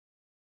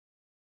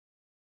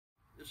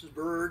This is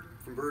Bird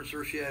from Bird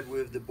Searchshed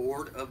with the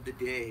board of the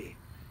day.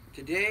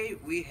 Today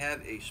we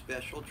have a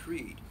special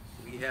treat.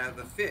 We have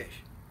a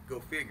fish, go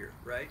figure,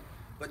 right?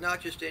 But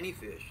not just any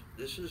fish.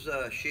 This is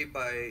shaped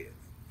by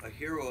a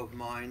hero of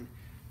mine,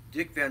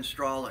 Dick Van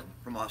Straalen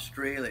from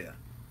Australia.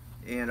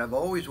 And I've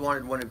always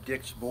wanted one of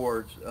Dick's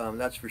boards,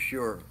 that's for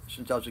sure.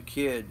 Since I was a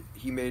kid,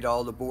 he made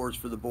all the boards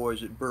for the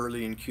boys at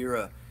Burley and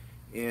Kira,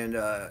 and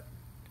a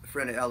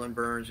friend of Ellen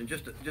Burns, and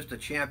just a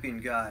champion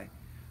guy.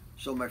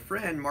 So my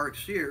friend Mark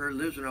Cyr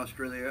lives in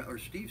Australia, or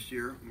Steve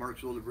Cyr,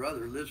 Mark's older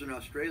brother, lives in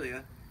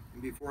Australia.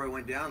 And before I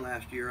went down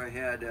last year, I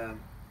had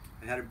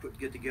him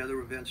get together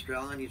with Van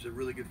Straalen. He's a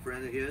really good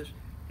friend of his,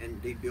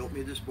 and they built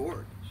me this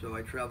board. So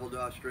I traveled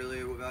to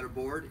Australia without a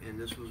board, and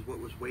this was what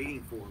was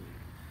waiting for me.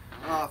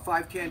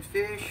 5'10"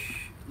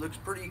 fish, looks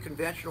pretty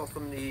conventional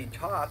from the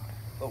top,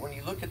 but when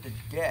you look at the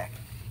deck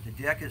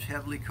is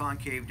heavily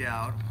concaved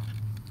out,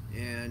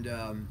 and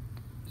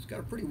it's got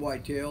a pretty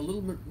wide tail, a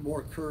little bit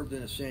more curved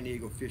than a San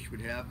Diego fish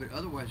would have, but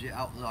otherwise the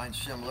outline's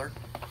similar.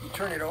 You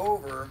turn it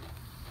over,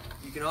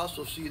 you can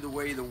also see the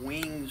way the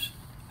wings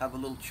have a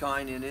little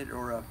chine in it,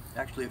 or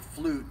actually a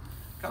flute,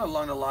 kind of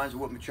along the lines of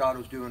what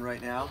Machado's doing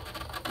right now.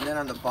 And then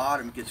on the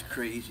bottom it gets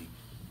crazy.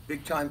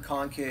 Big time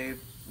concave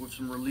with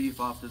some relief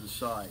off to the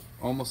side.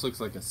 Almost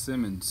looks like a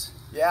Simmons.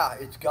 Yeah,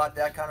 it's got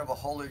that kind of a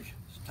hullage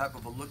type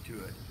of a look to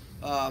it.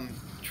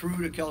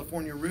 True to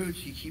California roots,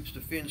 he keeps the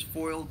fins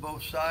foiled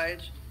both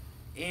sides,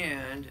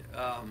 and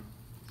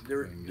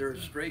they're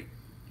straight,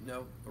 you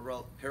know,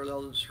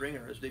 parallel to the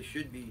stringer, as they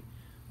should be,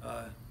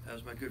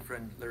 as my good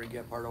friend Larry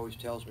Gephardt always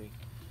tells me.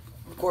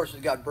 Of course,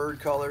 it's got bird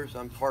colors.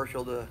 I'm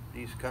partial to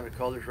these kind of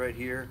colors right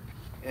here.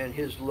 And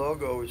his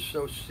logo is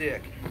so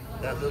sick.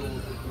 That little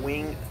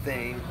wing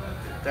thing,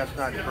 that's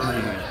not bird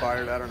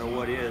inspired, I don't know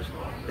what is.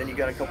 Then you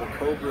got a couple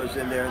cobras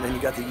in there, and then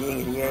you got the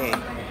yin and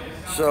yang.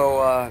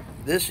 So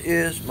this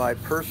is my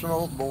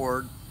personal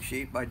board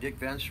shaped by Dick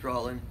Van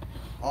Straalen,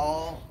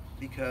 all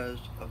because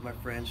of my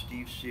friend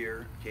Steve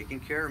Cyr taking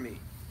care of me.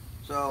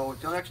 So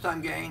until next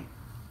time, gang.